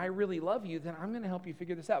case and I really love you, then I'm going to help you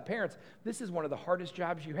figure this out. Parents, this is one of the hardest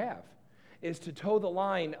jobs you have, is to toe the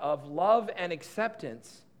line of love and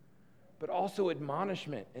acceptance, but also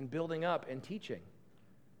admonishment and building up and teaching.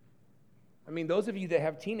 I mean, those of you that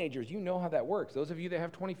have teenagers, you know how that works. Those of you that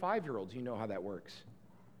have 25-year-olds, you know how that works.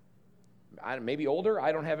 Maybe older.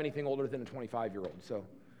 I don't have anything older than a 25-year-old, so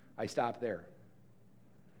I stop there.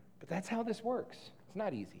 But that's how this works. It's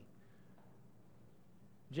not easy.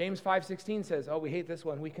 James 5:16 says, we hate this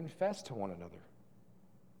one. We confess to one another.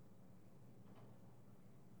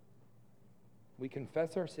 We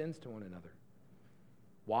confess our sins to one another.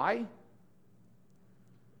 Why?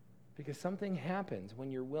 Because something happens when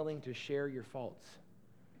you're willing to share your faults.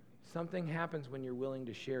 Something happens when you're willing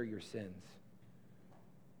to share your sins.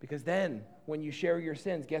 Because then, when you share your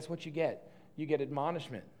sins, guess what you get? You get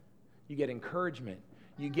admonishment. You get encouragement.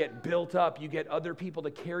 You get built up. You get other people to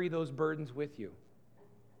carry those burdens with you.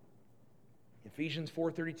 Ephesians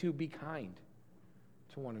 4:32, be kind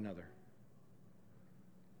to one another.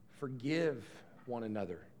 Forgive one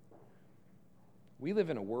another. We live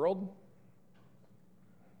in a world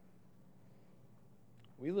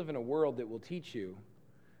that will teach you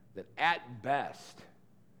that at best,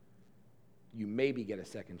 you maybe get a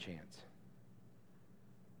second chance.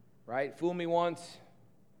 Right? Fool me once,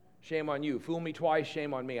 shame on you. Fool me twice,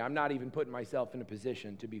 shame on me. I'm not even putting myself in a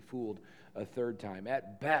position to be fooled a third time.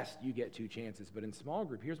 At best, you get two chances. But in small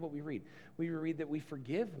group, here's what we read. We read that we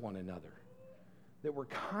forgive one another, that we're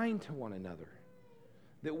kind to one another,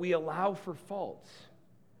 that we allow for faults.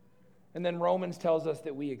 And then Romans tells us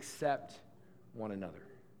that we accept one another.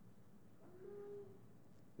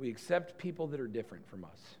 We accept people that are different from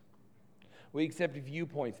us. We accept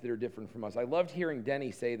viewpoints that are different from us. I loved hearing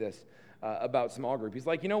Denny say this about small group. He's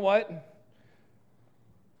like, you know what?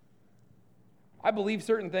 I believe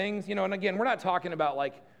certain things, and again, we're not talking about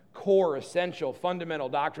like core, essential, fundamental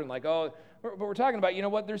doctrine, like, but we're talking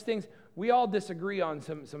about, there's things we all disagree on,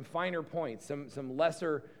 some finer points, some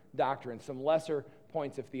lesser doctrines, some lesser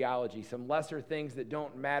points of theology, some lesser things that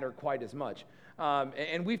don't matter quite as much.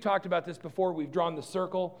 And we've talked about this before. We've drawn the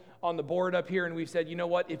circle on the board up here, and we've said,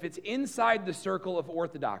 if it's inside the circle of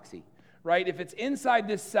orthodoxy, right? If it's inside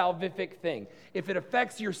this salvific thing, if it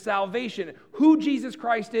affects your salvation, who Jesus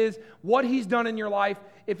Christ is, what he's done in your life,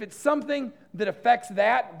 if it's something that affects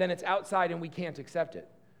that, then it's outside and we can't accept it.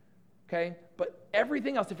 Okay? But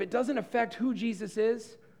everything else, if it doesn't affect who Jesus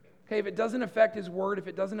is, okay, if it doesn't affect his word, if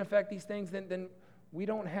it doesn't affect these things, then we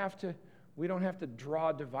don't have to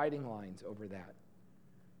draw dividing lines over that.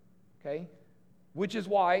 Okay? Which is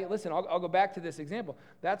why, listen, I'll go back to this example.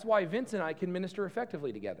 That's why Vince and I can minister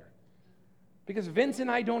effectively together. Because Vince and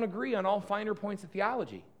I don't agree on all finer points of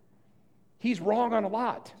theology. He's wrong on a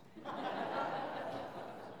lot.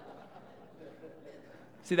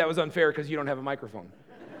 See, that was unfair because you don't have a microphone.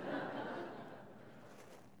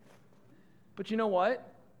 But you know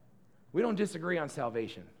what? We don't disagree on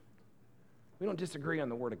salvation. We don't disagree on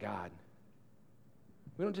the Word of God.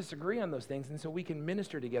 We don't disagree on those things, and so we can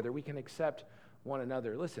minister together. We can accept one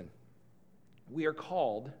another. Listen, we are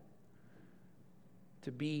called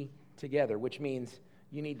to be together, which means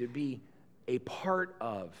you need to be a part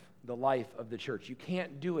of the life of the church. You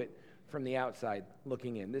can't do it from the outside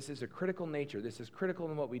looking in. This is a critical nature. This is critical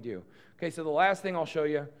in what we do. Okay, so the last thing I'll show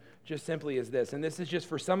you just simply is this, and this is just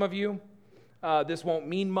for some of you. This won't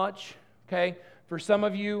mean much, okay? For some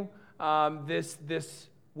of you, this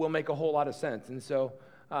will make a whole lot of sense. And so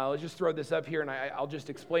let's just throw this up here, and I'll just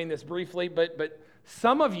explain this briefly. But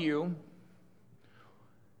some of you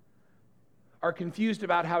are confused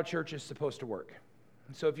about how church is supposed to work.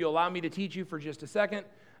 So if you allow me to teach you for just a second,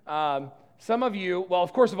 some of you, well,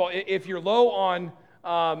 of course of all, if you're low on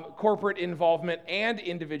corporate involvement and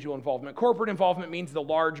individual involvement, corporate involvement means the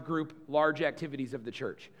large group, large activities of the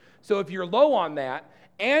church. So if you're low on that,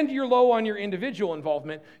 and you're low on your individual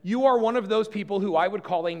involvement, you are one of those people who I would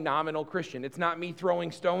call a nominal Christian. It's not me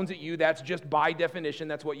throwing stones at you. That's just by definition,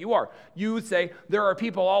 that's what you are. You would say, there are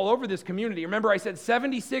people all over this community. Remember, I said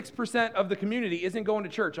 76% of the community isn't going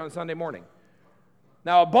to church on Sunday morning.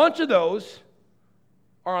 Now, a bunch of those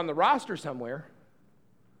are on the roster somewhere,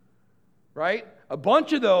 right? A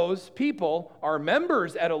bunch of those people are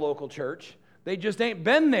members at a local church. They just ain't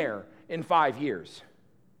been there in 5 years.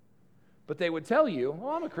 But they would tell you,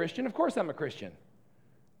 well, I'm a Christian. Of course I'm a Christian.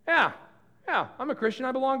 Yeah, I'm a Christian.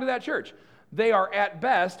 I belong to that church. They are, at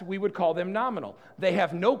best, we would call them nominal. They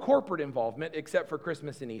have no corporate involvement except for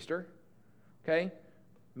Christmas and Easter. Okay?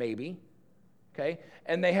 Maybe. Okay?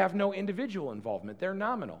 And they have no individual involvement. They're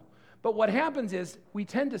nominal. But what happens is we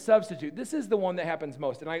tend to substitute. This is the one that happens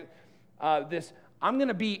most. And I'm going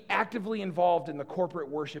to be actively involved in the corporate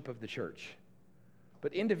worship of the church.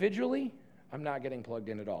 But individually, I'm not getting plugged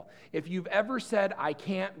in at all. If you've ever said, I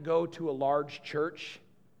can't go to a large church,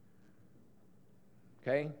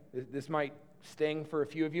 okay, this might sting for a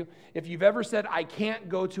few of you. If you've ever said, I can't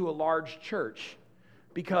go to a large church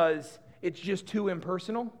because it's just too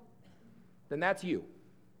impersonal, then that's you.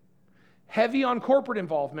 Heavy on corporate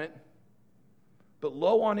involvement, but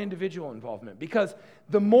low on individual involvement. Because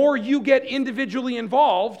the more you get individually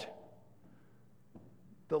involved,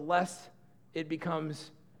 the less it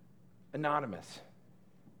becomes anonymous,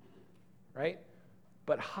 right?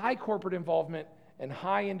 But high corporate involvement and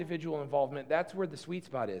high individual involvement, that's where the sweet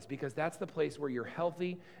spot is, because that's the place where you're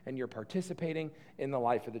healthy and you're participating in the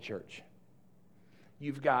life of the church.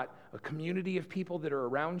 You've got a community of people that are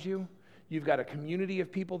around you. You've got a community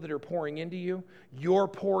of people that are pouring into you. You're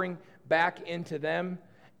pouring back into them,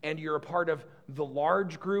 and you're a part of the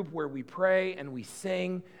large group where we pray and we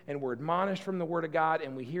sing and we're admonished from the Word of God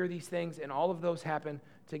and we hear these things, and all of those happen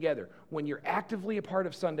together. When you're actively a part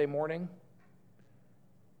of Sunday morning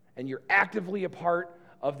and you're actively a part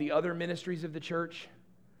of the other ministries of the church,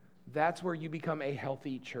 that's where you become a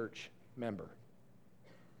healthy church member.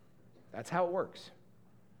 That's how it works.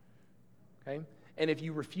 Okay? And if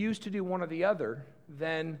you refuse to do one or the other,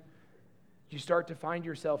 then you start to find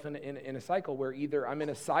yourself in a cycle where either I'm in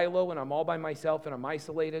a silo and I'm all by myself and I'm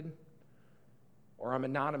isolated, or I'm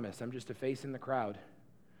anonymous. I'm just a face in the crowd.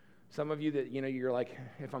 Some of you that, you're like,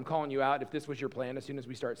 if I'm calling you out, if this was your plan, as soon as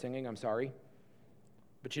we start singing, I'm sorry.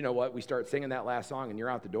 But you know what? We start singing that last song and you're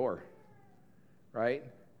out the door, right?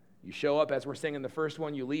 You show up as we're singing the first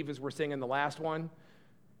one. You leave as we're singing the last one.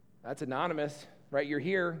 That's anonymous, right? You're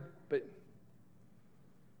here, but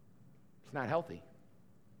It's not healthy.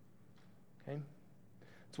 Okay?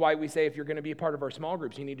 That's why we say if you're going to be a part of our small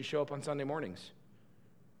groups, you need to show up on Sunday mornings.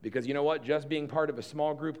 Because you know what? Just being part of a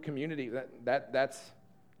small group community, that's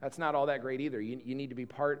not all that great either. You need to be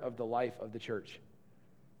part of the life of the church.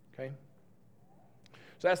 Okay?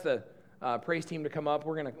 So that's the praise team to come up.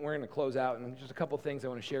 We're gonna close out, and just a couple things I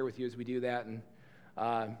want to share with you as we do that.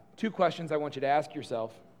 And 2 questions I want you to ask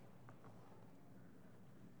yourself.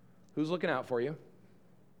 Who's looking out for you?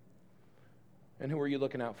 And who are you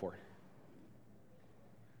looking out for?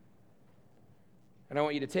 And I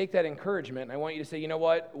want you to take that encouragement, and I want you to say, you know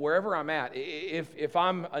what, wherever I'm at, if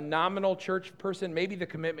I'm a nominal church person, maybe the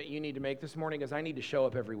commitment you need to make this morning is I need to show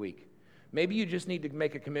up every week. Maybe you just need to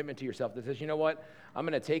make a commitment to yourself that says, you know what, I'm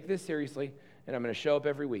going to take this seriously, and I'm going to show up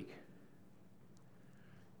every week.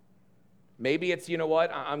 Maybe it's, you know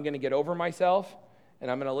what, I'm going to get over myself, and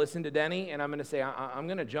I'm going to listen to Denny, and I'm going to say, I'm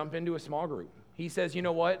going to jump into a small group. He says, you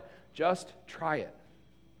know what, just try it.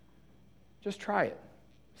 Just try it.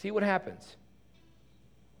 See what happens.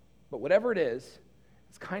 But whatever it is,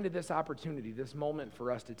 it's kind of this opportunity, this moment for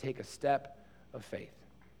us to take a step of faith.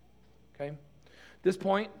 Okay? At this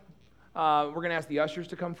point, we're going to ask the ushers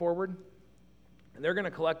to come forward, and they're going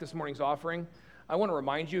to collect this morning's offering. I want to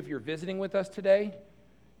remind you, if you're visiting with us today,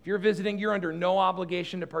 if you're visiting, you're under no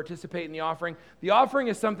obligation to participate in the offering. The offering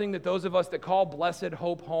is something that those of us that call Blessed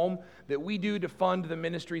Hope home, that we do to fund the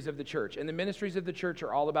ministries of the church. And the ministries of the church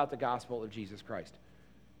are all about the gospel of Jesus Christ.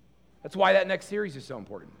 That's why that next series is so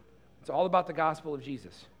important. It's all about the gospel of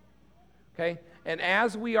Jesus. Okay? And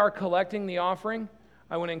as we are collecting the offering,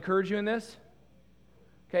 I want to encourage you in this.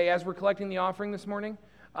 Okay, as we're collecting the offering this morning,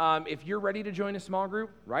 if you're ready to join a small group,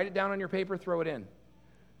 write it down on your paper, throw it in.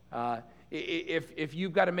 If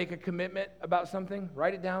you've got to make a commitment about something,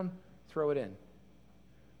 write it down, throw it in.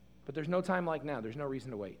 But there's no time like now. There's no reason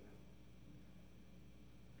to wait.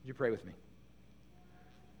 Would you pray with me?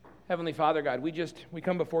 Heavenly Father, God, we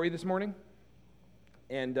come before you this morning.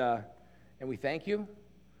 And we thank you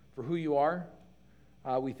for who you are.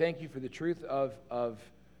 We thank you for the truth of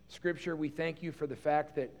Scripture. We thank you for the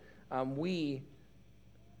fact that we,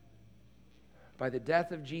 by the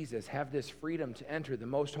death of Jesus, have this freedom to enter the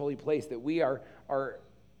most holy place, that we are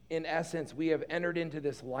in essence, we have entered into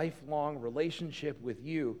this lifelong relationship with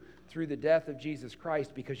you through the death of Jesus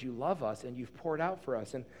Christ because you love us and you've poured out for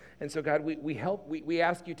us. And so, God, we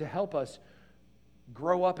ask you to help us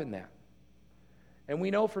grow up in that. And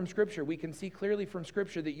we know from Scripture, we can see clearly from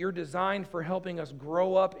Scripture that your design for helping us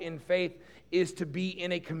grow up in faith is to be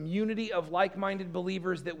in a community of like-minded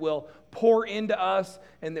believers that will pour into us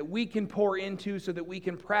and that we can pour into so that we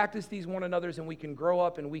can practice these one another's and we can grow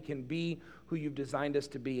up and we can be who you've designed us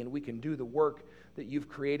to be and we can do the work that you've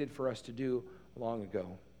created for us to do long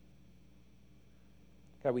ago.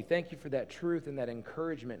 God, we thank you for that truth and that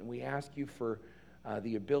encouragement, and we ask you for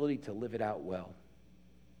the ability to live it out well.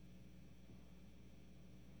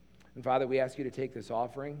 And Father, we ask you to take this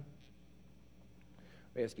offering.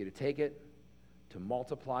 We ask you to take it, to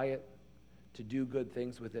multiply it, to do good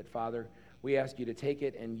things with it, Father. We ask you to take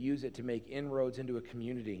it and use it to make inroads into a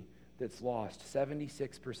community that's lost.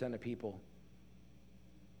 76% of people,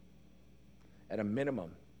 at a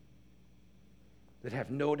minimum, that have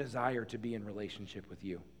no desire to be in relationship with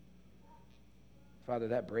you. Father,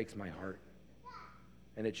 that breaks my heart,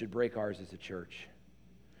 and it should break ours as a church.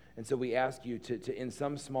 And so we ask you to in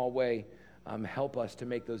some small way, help us to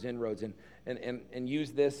make those inroads and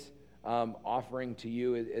use this offering to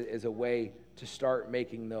you as a way to start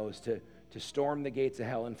making those, to storm the gates of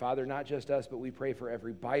hell. And Father, not just us, but we pray for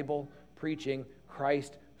every Bible-preaching,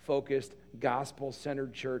 Christ-focused,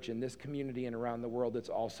 gospel-centered church in this community and around the world that's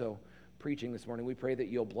also preaching this morning. We pray that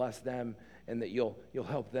you'll bless them and that you'll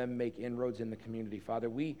help them make inroads in the community. Father,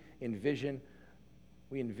 we envision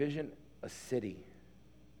a city,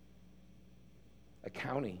 a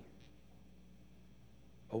county,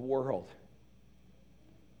 a world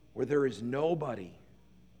where there is nobody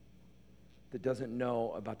that doesn't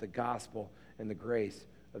know about the gospel and the grace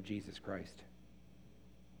of Jesus Christ.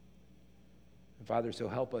 And Father, so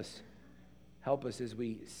help us as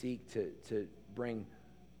we seek to bring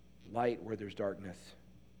light where there's darkness,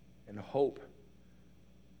 and hope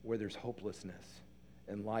where there's hopelessness,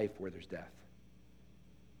 and life where there's death.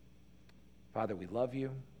 Father, we love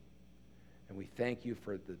you. And we thank you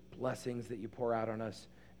for the blessings that you pour out on us.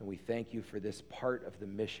 And we thank you for this part of the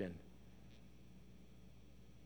mission